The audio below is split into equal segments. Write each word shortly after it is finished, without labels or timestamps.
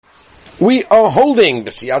We are holding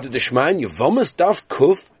the Siyata Dishman Yevomas Daf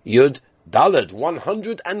Kuf Yud Dalad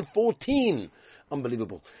 114.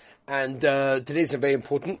 Unbelievable. And today's a very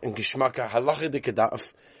important and Gishmaka Halachic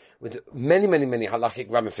Daf with many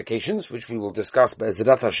halachic ramifications, which we will discuss by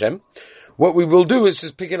Zedat Hashem. What we will do is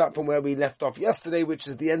just pick it up from where we left off yesterday, which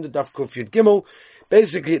is the end of Daf Kuf Yud Gimel.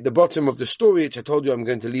 Basically at the bottom of the story, which I told you I'm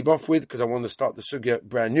going to leave off with because I want to start the sugya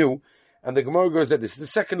brand new. And the Gemara goes like this. The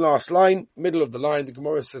second last line, middle of the line, the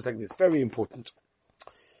Gemara says like this, very important.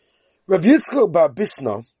 Rav Yitzchak bar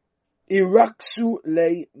Bisna, iraksu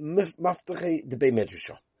le maftache de Bei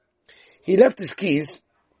Medrash. He left his keys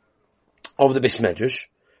of the Beis Medrash,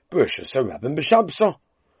 Rosh Hashanah b'Shabbos,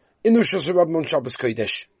 in Rosh Hashanah on Shabbos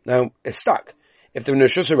Kodesh. Now, it's stuck. If they're in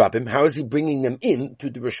Rosh Hashanah, how is he bringing them in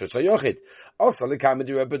to the Rosh Hashanah? Also, the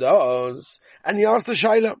Kamedi Rebbe does. And he asked the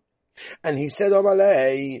Shaila. And he said,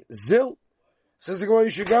 Amalei, Zil. Says the Gemara, you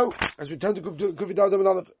should go. As we turn to Kuvidad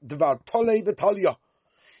Aleph, Dvar Tole V'Talya.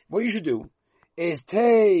 What you should do is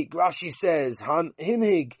take, Rashi says,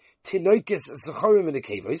 Hinhig Tinoikis Zachorim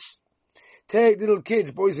V'Nekevos. Take little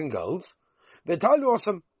kids, boys and girls. V'Talya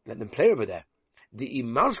awesome. Let them play over there. The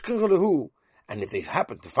Imashkaralahu. And if they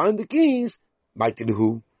happen to find the keys,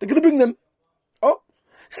 Maitilahu, they're going to bring them. Oh,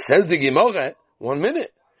 says the Gemara, 1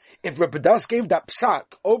 minute. If Repedas gave that psak,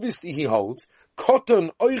 obviously he holds,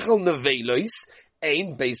 cotton oichel nevelois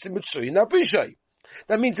ein beisim mitzuyin apishay.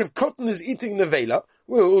 That means if cotton is eating nevela,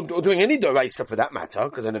 or doing any doraisa for that matter,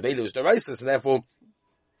 because a nevela is doraisa, so therefore,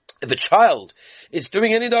 if a child is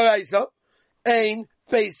doing any doraisa, ein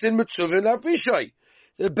beisim mitzuyin apishay.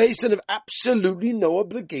 The basin have absolutely no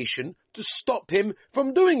obligation to stop him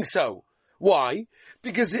from doing so. Why?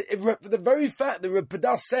 Because the very fact that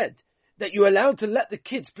Repedas said, that you're allowed to let the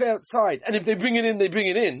kids play outside, and if they bring it in, they bring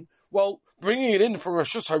it in. Well, bringing it in from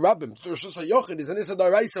Rosh Hashanah to Rosh Hashanah is an Issa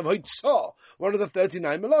D'Oraisa of Hoitzah, one of the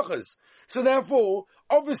 39 Malachas. So therefore,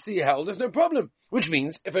 obviously held, there's no problem. Which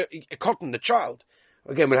means, if a cotton, a child,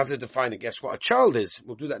 again, we'll have to define, I guess, what a child is.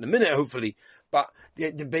 We'll do that in a minute, hopefully. But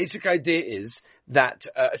the basic idea is that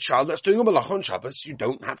a child that's doing a Malacha on Shabbos, you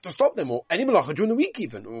don't have to stop them, or any Malacha during the week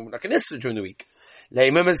even, or like an Issa during the week. I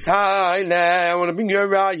want to bring you a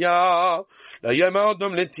raya.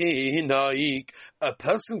 A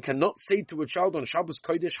person cannot say to a child on Shabbos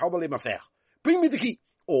Kodesh, bring me the key,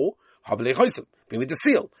 or bring me the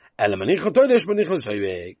seal. In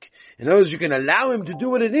other words, you can allow him to do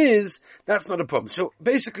what it is, that's not a problem. So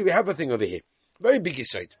basically we have a thing over here, very big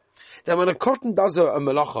side, that when a cotton does a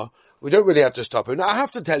malacha, we don't really have to stop him. Now I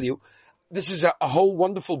have to tell you, this is a whole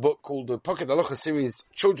wonderful book called the Pocket Halacha series,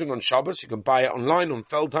 Children on Shabbos. You can buy it online on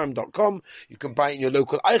feldheim.com. You can buy it in your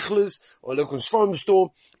local Eichlers or local Sforum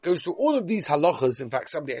store. It goes through all of these halachas. In fact,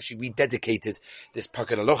 somebody actually rededicated this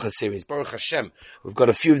Pocket Halacha series. Baruch Hashem. We've got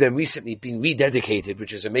a few of them recently being rededicated,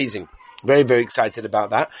 which is amazing. Very, very excited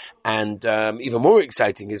about that. And even more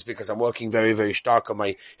exciting is because I'm working very, very stark on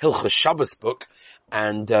my Hilchos Shabbos book.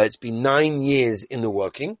 And it's been 9 years in the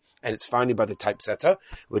working. And it's finally by the typesetter.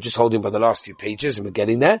 We're just holding by the last few pages and we're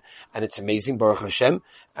getting there. And it's amazing, Baruch Hashem.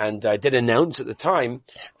 And I did announce at the time,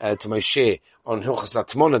 to my share on Hilchos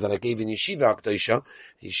Latmona that I gave in Yeshiva Akdosha,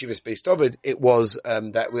 Yeshiva's based of it, it was,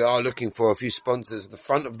 that we are looking for a few sponsors at the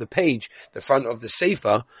front of the page, the front of the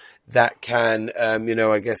Sefer, that can,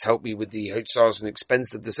 I guess help me with the hotzahs and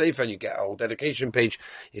expense of the Sefer, and you get a whole dedication page.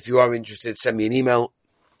 If you are interested, send me an email.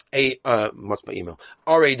 What's my email?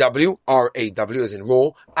 R-A-W as in raw,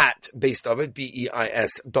 at Beis David,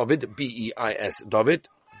 B-E-I-S, David, B-E-I-S,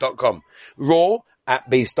 David.com. Raw at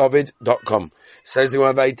BeisDavid.com. Says the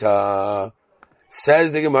Gemara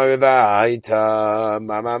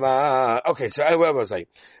Vaita. Okay, so where was I?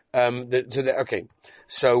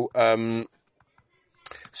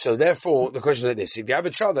 So therefore, the question is this. If you have a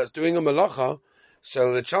child that's doing a malacha,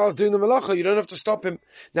 so the child's doing the malacha, you don't have to stop him.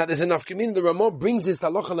 Now there's enough community. The Ramah brings this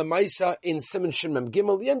halacha lemaisa in Siman Shemem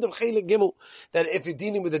Gimel, the end of Chelik Gimel, that if you're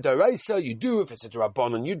dealing with a deraisa, you do. If it's a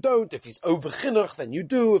drabanan, you don't. If he's over chinuch, then you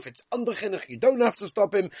do. If it's under chinuch, you don't have to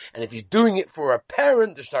stop him. And if he's doing it for a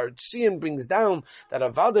parent, the Shtar Tzion brings down that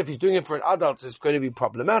avada, if he's doing it for an adult, it's going to be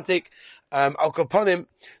problematic. Al kaponim.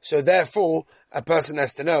 So therefore, a person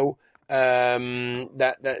has to know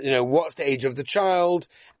that what's the age of the child,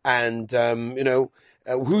 and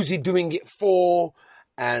who's he doing it for,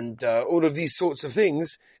 and all of these sorts of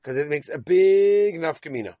things, because it makes a big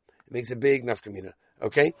nafkamina. It makes a big nafkamina.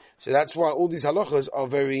 Okay, so that's why all these halachas are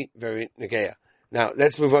very, very negeya. Now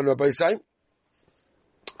let's move on to Rabbi Sai.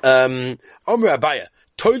 Omer Abaya.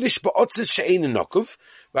 Toilish ba'otzes she'ein nokuf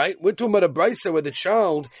right? We're talking about a brisa where the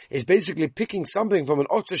child is basically picking something from an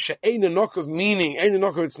otter she'ein nokov, meaning ein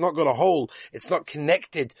nokov, it's not got a hole, it's not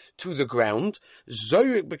connected to the ground.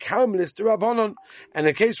 Zorik b'karamelis d'Rabbanan, and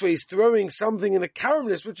a case where he's throwing something in a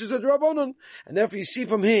karamelis, which is a d'Rabbanan, and therefore you see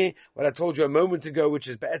from here what I told you a moment ago, which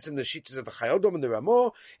is be'etzem the shittas of the Chayodom and the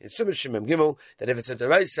Ramah in Simon Shemem Gimel, that if it's a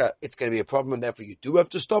deraisa, it's going to be a problem, and therefore you do have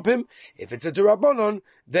to stop him. If it's a d'Rabbanan,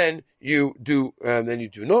 then you do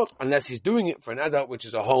not, unless he's doing it for an adult, which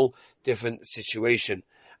is a whole different situation.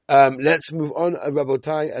 Let's move on,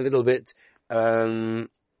 Rabotai, a little bit.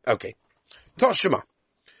 Okay. Toshima.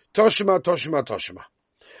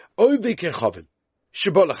 Oive kechavim.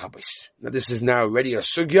 Shebola chabis. Now this is now already a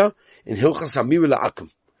sugya in Hilchas Hamira La'akum.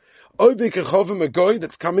 Oive kechavim, a guy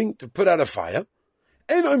that's coming to put out a fire.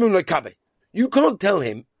 Ein oimim lekabe. You can't tell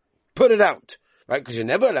him, put it out. Right? Because you're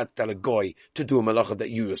never allowed to tell a guy to do a malacha that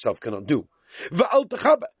you yourself cannot do. Va'al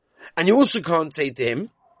techabe. And you also can't say to him,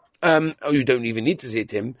 or you don't even need to say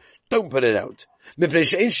to him, don't put it out.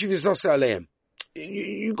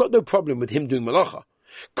 You got no problem with him doing malacha.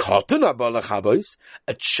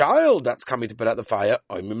 A child that's coming to put out the fire,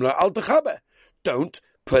 don't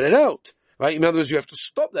put it out. Right? In other words, you have to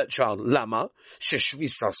stop that child. Lama, the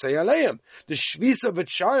shvisa of a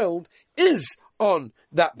child is on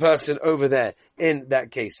that person over there in that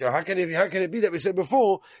case. So how can it be that we said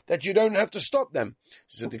before that you don't have to stop them?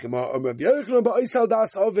 So the Gemara, like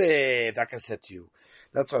I said to you.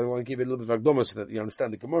 That's why I want to give you a little bit of Agdoma so that you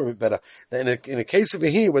understand the Gemara a bit better. That in a case over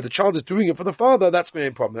here where the child is doing it for the father, that's going to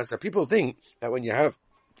be a problem. That's why people think that when you have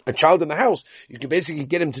a child in the house, you can basically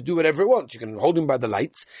get him to do whatever he wants. You can hold him by the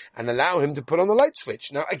lights and allow him to put on the light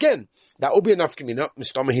switch. Now again, that will be enough Gemina.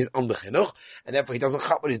 Mistama, he's on the chinuch, and therefore he doesn't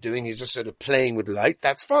chap what he's doing, he's just sort of playing with light,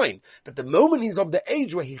 that's fine. But the moment he's of the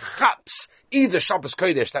age where he chaps, either Shabbos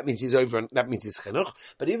Kodesh, that means he's over, and that means he's chinuch,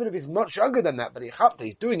 but even if he's much younger than that, but he chaps,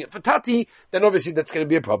 he's doing it for tati, then obviously that's going to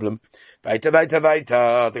be a problem. Just like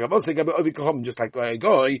a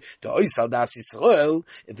goy, the oisal das Yisrael,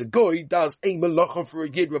 if the goy does a malacha for a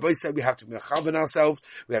yid, Rabbi said we have to mechaven ourselves,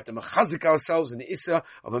 we have to mechazik ourselves in the Issa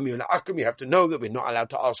of Amir La'akum, we have to know that we're not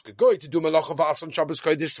allowed to ask a goy to do malacha for us on Shabbos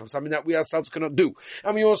Kodesh, something that we ourselves cannot do.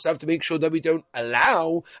 And we also have to make sure that we don't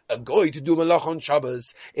allow a goy to do malacha on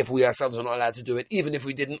Shabbos if we ourselves are not allowed to do it, even if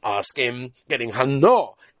we didn't ask him. Getting hana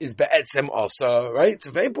is be'etzem also, right? It's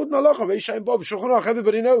a very important malacha, Reisha Bob, Shulchan Aruch,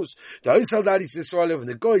 everybody knows. The Oisal Dadis Yisrael, when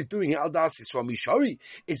the goy is doing it, Al Das Yisrael Mishari,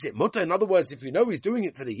 is it mutter? In other words, if we know he's doing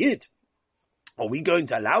it for the yid, are we going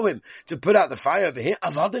to allow him to put out the fire over here?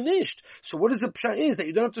 Avad nisht. So what is the pshat is that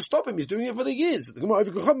you don't have to stop him. He's doing it for the years. That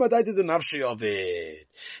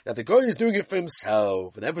the guy is doing it for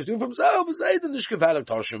himself. And therefore he's doing it for himself.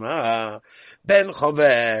 Ben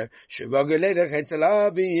chover. You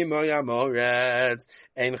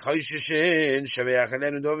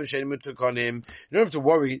don't have to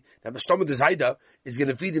worry that the stomach of the Zayda is going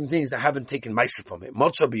to feed him things that haven't taken Maisa from it.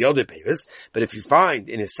 But if you find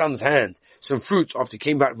in his son's hand some fruits after he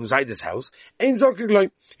came back from Zayda's house, you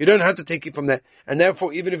don't have to take it from there. And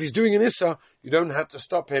therefore, even if he's doing an Issa, you don't have to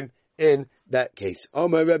stop him in that case. Oh,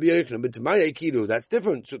 my Rabbi Yochanan, but Demai Akilu, that's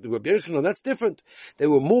different. So the Rabbi Yochanan, that's different. They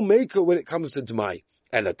were more maker when it comes to Demai.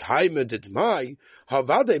 And a time at Demai, what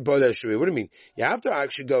do you mean? You have to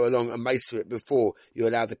actually go along and meiser it before you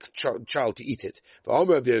allow the child to eat it. But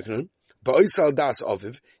Rabbi Yochanan, Ba'isal das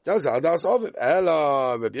oviv, das oviv.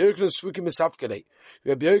 Ella, Rabbi Yochanan swikim misafkadei.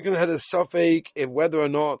 Rabbi Yochanan had a suffix in whether or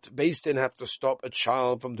not Beis Din have to stop a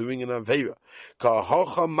child from doing an aveira.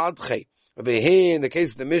 Ka'hocha madche. Over here, in the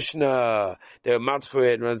case of the Mishnah, they're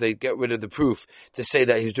matchit, and they get rid of the proof to say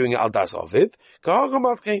that he's doing it al das oviv.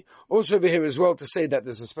 Also over here as well to say that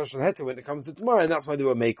there's a special heter when it comes to tomorrow, and that's why they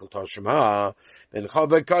were mekel toshima. Then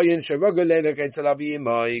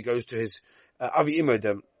he goes to his avi imah,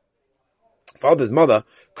 the father's mother.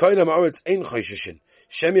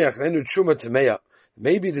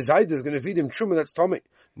 Maybe the Zayda is going to feed him truma that's tummy.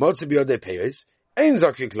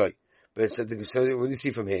 But so what do you see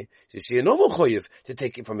from here? You see a normal choyev to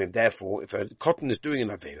take it from him. Therefore, if a cotton is doing an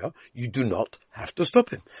avera, you do not have to stop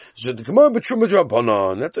him. So the Gemara b'truma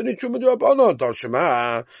d'Rabbanan, that's only truma d'Rabbanan.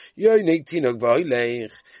 Tarshema, yonik tinok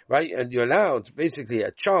v'oilech, right? And you're allowed, basically,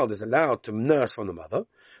 a child is allowed to nurse from the mother.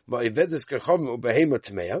 Ma'ivedes kechavim u'behema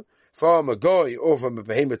t'meya, from a goy or from a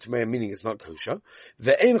behema t'meya, meaning it's not kosher.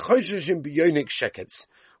 Ve'en chosheshim b'yonik sheketz.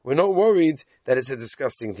 We're not worried that it's a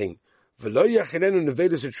disgusting thing. And Mekulon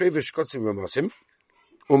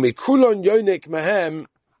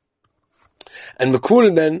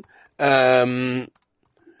then,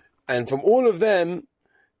 and from all of them,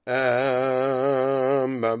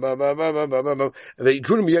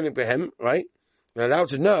 right? They're allowed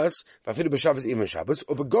to nurse, even Shabbos,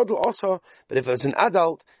 or begodl also, but if it's an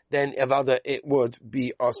adult, then it would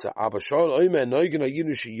be also. We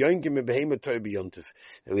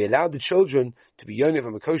allow the children to be yoning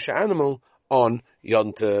from a kosher animal on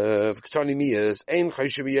Yontif.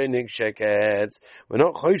 We're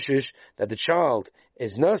not choshish that the child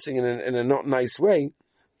is nursing in a not nice way,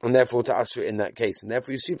 and therefore to ask in that case. And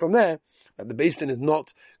therefore you see from there that the Beis Din is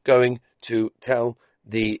not going to tell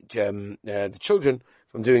the children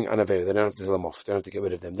from doing anavera. They don't have to tell them off. They don't have to get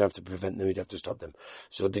rid of them. They don't have to prevent them. You don't have to stop them.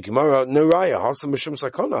 So the Gemara, no raya, hasam mishum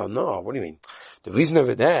sakana. No, what do you mean? The reason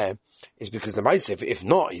over there is because the Ma'aseh, if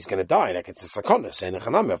not, he's going to die. Like it's a sakana. Saying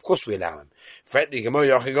of course we allow him. So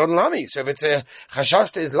if it's a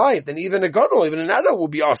chashash to his life, then even a gadol, even an adult will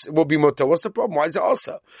be mutter. What's the problem? Why is it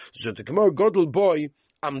also? So the Gemara, gadol boy,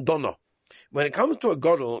 amdona. When it comes to a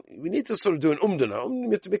gadol, we need to sort of do an umdana.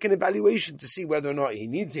 We have to make an evaluation to see whether or not he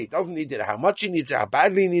needs it, doesn't need it, how much he needs it, how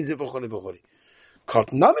badly he needs it.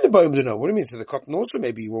 Cotton, what do you mean? So the cotton also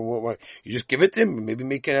maybe you just give it to him, maybe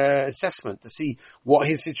make an assessment to see what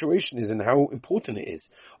his situation is and how important it is.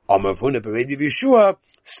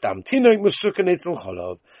 Stam tinok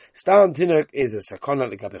is a sakana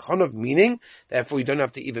l'gabe chanav, meaning, therefore you don't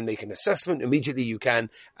have to even make an assessment. Immediately you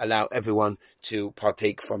can allow everyone to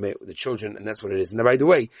partake from it with the children, and that's what it is. And by the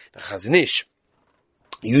way, the Chazon Ish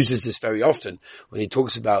uses this very often when he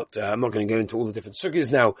talks about, I'm not going to go into all the different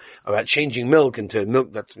sugyas now, about changing milk into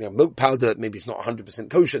milk that's, milk powder, maybe it's not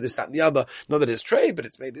 100% kosher, this, that, and the other. Not that it's trade, but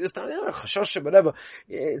it's maybe this, that, chashasha, whatever.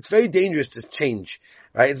 It's very dangerous to change.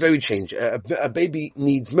 Right, it's very change. A baby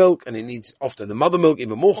needs milk, and it needs often the mother milk,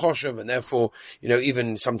 even more choshev, and therefore,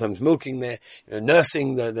 even sometimes milking there,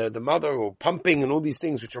 nursing the mother, or pumping, and all these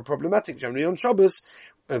things which are problematic generally on Shabbos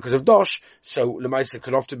because of dosh. So lemaisa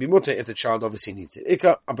could often be mutter if the child obviously needs it.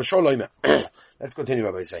 Ika abashol. Let's continue,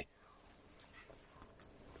 Rabbi say.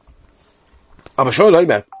 Abashol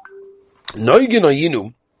loimer. Noigin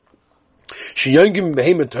ayinu sheyongim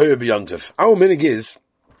behemoth Torah b'yantiv. Our minig is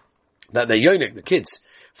that they yonik the kids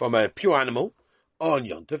from a pure animal on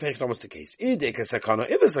Yontif. Here's almost the case. If it's sakana,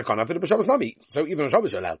 for the Shabbos nami. So even on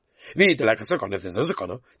Shabbos you're allowed. If there's no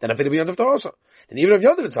sakana, then I feel the Yontif also. Then even on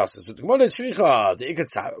Yontif it's also. So the Gemara is shricha, the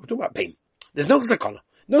ikatsa. We're talking about pain. There's no sakana.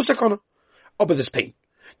 Oh, but there's pain.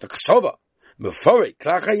 The kasova. Mefarik,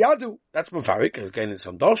 klachayadu. That's mefarik. Again, it's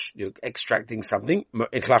on dosh. You're extracting something.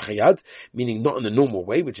 Klachayad, meaning not in the normal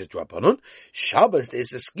way, which is drabanon. Shabbos,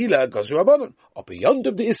 there's a skila, gozu rabbanon. Or beyond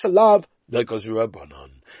of the isalav, like gozu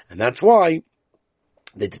rabbanon. And that's why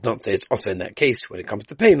they did not say it's also in that case when it comes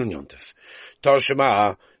to pain on Yontif.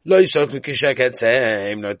 Toshima, lo yisok l'kishek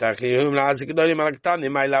etzem, lo tachihum la'azik adolim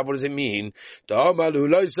alaktanim, my love, what does it mean? Tomalu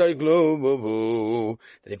lo yisok lo.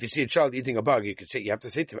 That if you see a child eating a bug, you have to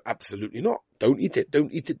say to him, absolutely not. Don't eat it. Lo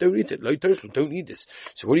yitoshlu, don't eat this.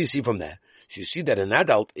 So what do you see from there? So you see that an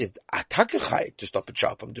adult is atakachai to stop a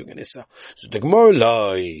child from doing an issa. So the Gemara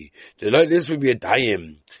this would be a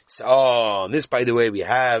dayim. So this, by the way, we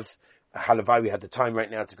have Halavai, we had the time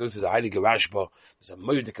right now to go through the Heilige Rashba. There's a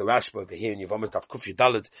Moedik Rashba over here in Yevamos Daf Kuf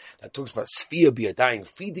Yudalad that talks about Sfir Biyadayim,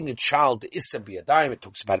 feeding a child the Issa Biyadayim. It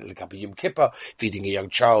talks about it like Yom Kippur, feeding a young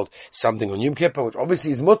child something on Yom Kippur, which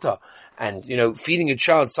obviously is mutter. And, feeding a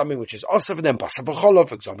child something which is also for them, Basar B'Cholov,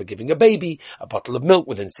 for example, giving a baby a bottle of milk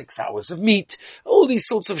within 6 hours of meat. All these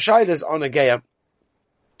sorts of shaylas on a geya.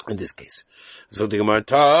 In this case. So the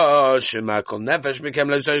Gemara Shema kol nefesh mikem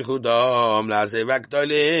lo yichudom la'aseh rak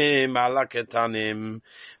dolim alaketanim.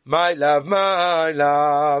 My love.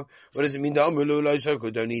 What does it mean?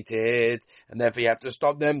 Don't eat it. And therefore you have to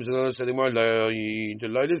stop them. So the Gemara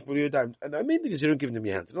and I mean because you don't give them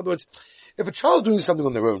your hands. In other words, if a child's doing something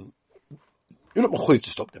on their own, you're not mechuyev to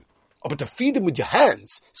stop them. Oh, but to feed them with your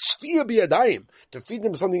hands, sfir biyadayim, to feed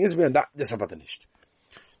them something is beyond that, that's about the nisht.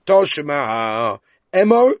 Toshema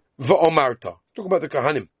Emor v'omarta. Talk about the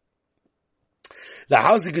Kohanim.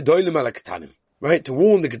 Lahazi gedolim ala ketanim. Right? To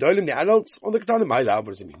warn the gedolim, the adults, on the ketanim. What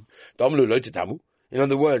does it mean? Damlu lo tetamu. In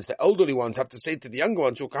other words, the elderly ones have to say to the younger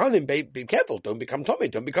ones, Kohanim, be careful, don't become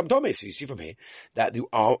Tomei. So you see from here that you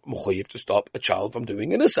are mechuyev to stop a child from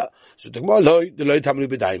doing an issa. So the lo tamlu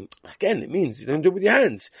b'daim. Again, it means you don't do it with your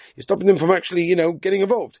hands. You're stopping them from actually, getting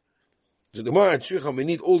involved. So the Gemara and Shricha, we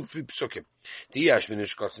need all 3 psukim.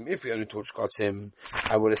 If we only taught shkatzim,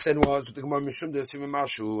 I would have said was the Gemara Mishum Desim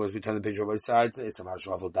Mashu, as we turn the page on both sides, it's a Mashu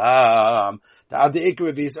Avodah. The Adi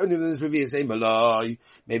Ikra Revi is only when this Revi is a Malay.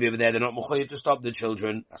 Maybe over there they're not mechuyev to stop the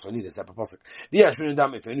children. That's why I need a separate pasuk. The Yashmin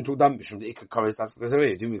Dam, if you only taught Dam Mishum the Ikra Koris, that's because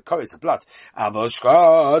they're doing with Koris, the blood. Avosh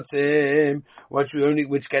shkatzim,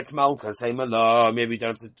 which gets Malka, say Malay. Maybe you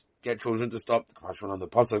don't have to get children to stop the Kashman on the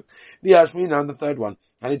pasuk. The Yashmin on the third one.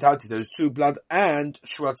 Hanitati, those two, blood and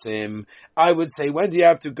shratzim. I would say, when do you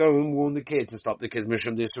have to go and warn the kid to stop the kids?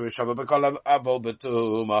 Mishum disur shava b'kol avol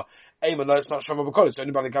b'tuma. Amen, no, it's not shava b'kol, it's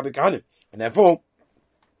only by the gabi kahanim. And therefore,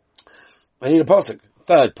 I need a pasuk.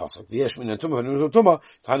 Third pasuk. V'yesh min tuma v'nuzul tuma.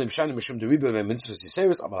 Kahanim shani mishum deriba v'mitzvah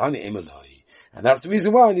yiseris, abal hani emeloi. And that's the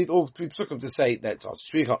reason why I need all three psukim to say that's our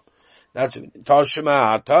stricha. That's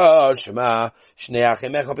Toshma, Shnei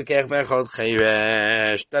Achim Echad B'Kerech V'Echad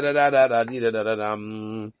Cheresh.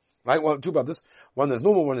 Right, well, two brothers. One is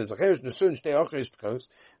normal, one is Cheresh. Nesun Shnei Achim B'Kerech.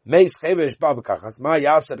 Meis Cheresh Bal B'Kachas. Ma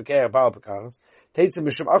Yasa B'Kerech Bal B'Kachas. Teitzim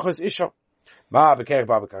Mishum Achos Isha. Ma B'Kerech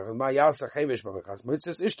Bal B'Kachas. Ma Yasa Cheresh Bal B'Kachas.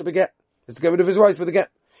 Moitzes Ish to beget. It's to get rid of his wife for the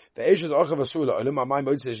get. The Ish is Achim Asur La'olim. Ma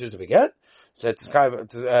Moitzes Ish to beget. So it's kind of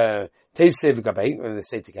Teitzim V'Gabei. When they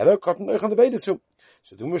say together, Cotton Echad the Beidasum.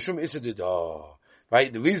 So the Mushum is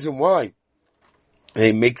right. The reason why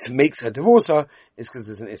he makes a divorce is because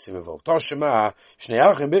there's an issue involved. Toshma, Shnei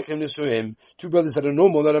Achim B'Chim Nesuim, two brothers that are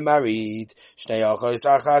normal that are married. Shnei Achim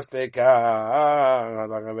Achas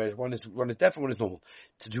B'Kach, one is deaf and one is normal.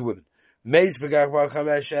 To two women. Meis B'Kach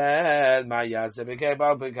B'Chaveshet, Mayaz B'Kach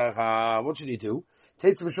B'Kach. What should he do?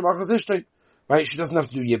 Takes the Mishum Achas Ishtay. Right, she doesn't have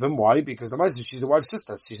to do Yibam. Why? Because the Ma'aseh, she's the wife's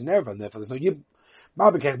sister. She's an Erev, and therefore there's no Yibam. Ma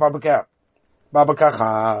B'Kach B'Kach. Baba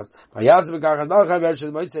Kachas. Mayaz B'Kachas. Now Chavesh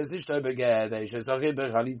is Moitzes Ish to beget. They should say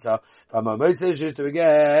Bechalitza. From Moitzes Ish to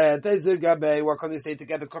beget. They say Gabe. What can they say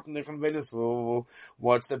together? Cotton they can benefit.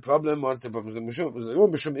 What's the problem? What's the problem? The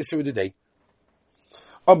Mishum is with the day.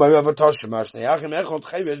 Oh my God! Toshma Shnei Achim Echad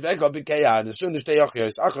Cheresh V'Echad B'Keyan. As soon as Shnei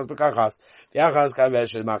Achim Achas B'Kachas. The Achas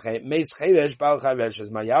Chavesh is Meis Cheresh Bal Chavesh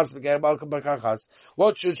is Mayaz B'Kach Bal B'Kachas.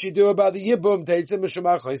 What should she do about the Yibum? Teitzim Mishum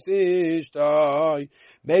Achos Ishtay.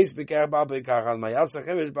 Meis B'Kach Bal B'Kachas. Mayaz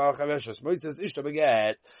Cheresh Bal Chavesh is Moitzes Ish to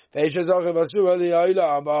beget. Ve'Ishes Achim Asur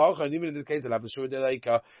Li'Olam Ba'Achon. Even in this case, the Labasur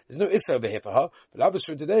Deleika. There's no Issa over here for her. But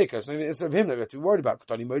Labasur Deleika. It's not even Issa of him that we have to be worried about.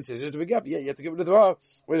 K'tani Moitzes Ish to beget. Yeah, you have to get rid of her.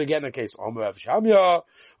 We're again in the case. Omer Av Shamya.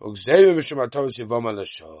 Over there,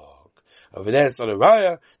 it's not a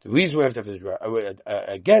raya. The reason we have to have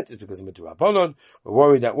a get is because of Mitzvah. We're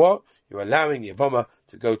worried that what? You're allowing Yavama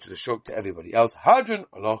to go to the shuk to everybody else. Hadron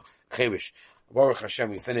Allah Chevish. Baruch Hashem,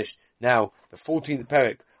 we finished now the 14th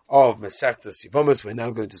parak of Masechtas Yavamas. We're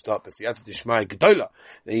now going to start B'siyata Dishmai Gedola,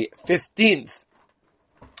 the 15th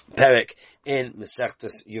parak in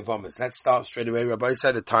Masechtas Yavamas. Let's start straight away. Rabbi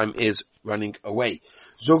said the time is running away.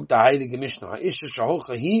 Zog the Heilige Mishnah. Isha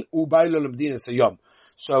shaholcha hi ubaylo l'mdina sayom.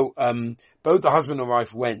 So, both the husband and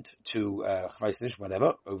wife went to, Chvaisnish,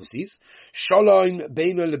 whatever, overseas. Shalom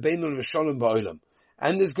beino lebeino v'shalom ba'olam.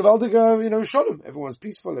 And there's gewaldige, shalom. Everyone's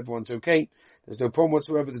peaceful, everyone's okay. There's no problem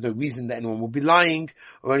whatsoever. There's no reason that anyone will be lying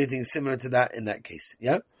or anything similar to that in that case.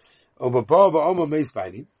 Yeah? And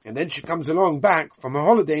then she comes along back from her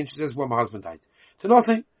holiday and she says, well, my husband died. So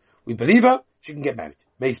nothing. We believe her. She can get married.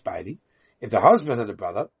 Meis Bailey. If the husband had a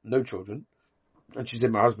brother, no children, and she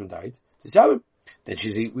said, my husband died, to tell him, then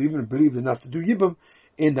we even believed enough to do Yibam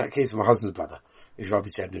in that case of my husband's brother. If Rabbi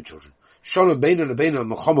said no children. Shalom beinu lebeinu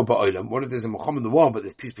mechama ba'olam. What if there's a mechama in the world, but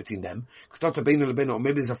there's peace between them? K'tata beinu lebeinu, or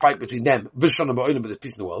maybe there's a fight between them. V'shalom ba'olam, but there's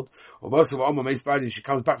peace in the world. Or most of Amma Meis Bailey, she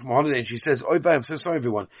comes back from a holiday and she says, Oi, I'm so sorry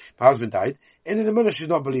everyone. My husband died. And in a minute she's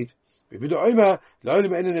not believed. We never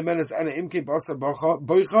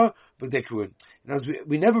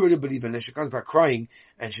really believe unless she comes back crying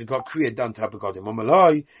and she's got kriya done to her begodim.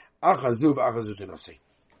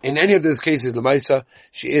 In any of those cases, Lamaisa,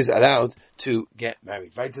 she is allowed to get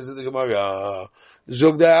married. Right to the Gemara.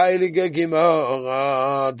 Zog the Heilige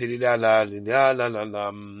Gemara.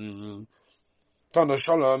 Tana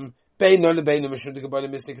Shalom. Beino lebeino mishum de gebali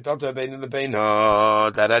misnik tata beino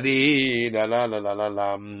lebeino da da di la la la la la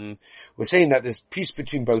la. We're saying that there's peace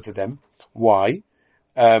between both of them. Why?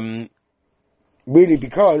 Really,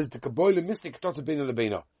 because the gebali misnik tata beino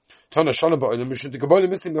lebeino. Tana shalom ba'olam mishum de gebali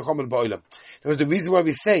misnik mechamal ba'olam. There was the reason why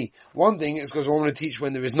we say one thing is because we want to teach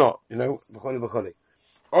when there is not. B'choli b'choli.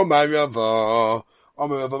 Oh my Rava,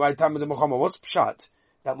 my time with the Muhammad. What's pshat?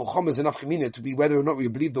 That Muhammad is enough community to be whether or not we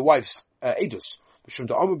believe the wife's edus. Because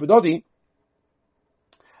the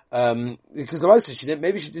wife said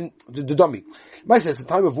maybe she didn't, the dummy. Might say it's a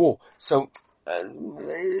time of war. So,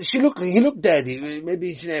 he looked dead.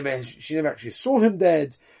 Maybe she never actually saw him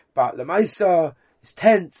dead, but the Maisa is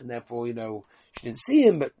tense and therefore, she didn't see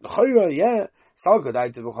him, but yeah, I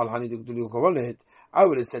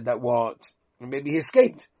would have said that maybe he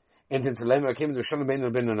escaped. And if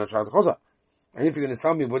you're going to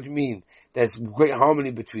tell me what do you mean, there's great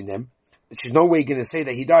harmony between them, she's no way going to say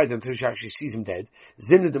that he died until she actually sees him dead.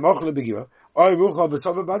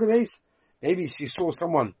 Maybe she saw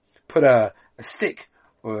someone put a stick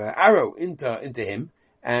or an arrow into him,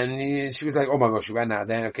 And she was like, oh my gosh, she ran out.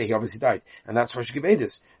 Then, okay, he obviously died. And that's why she gave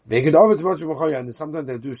Edis. And sometimes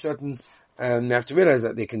they'll do certain, and they have to realize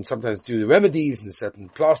that they can sometimes do the remedies and certain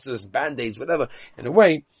plasters, band-aids, whatever, in a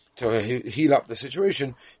way to heal up the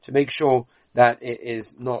situation, to make sure that it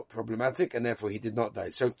is not problematic, and therefore he did not die.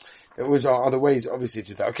 So there was other ways, obviously,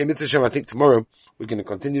 to die. Okay, Mitzvah Shem, I think tomorrow we're going to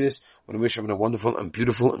continue this. I want to wish everyone a wonderful and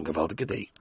beautiful and gewaltige day.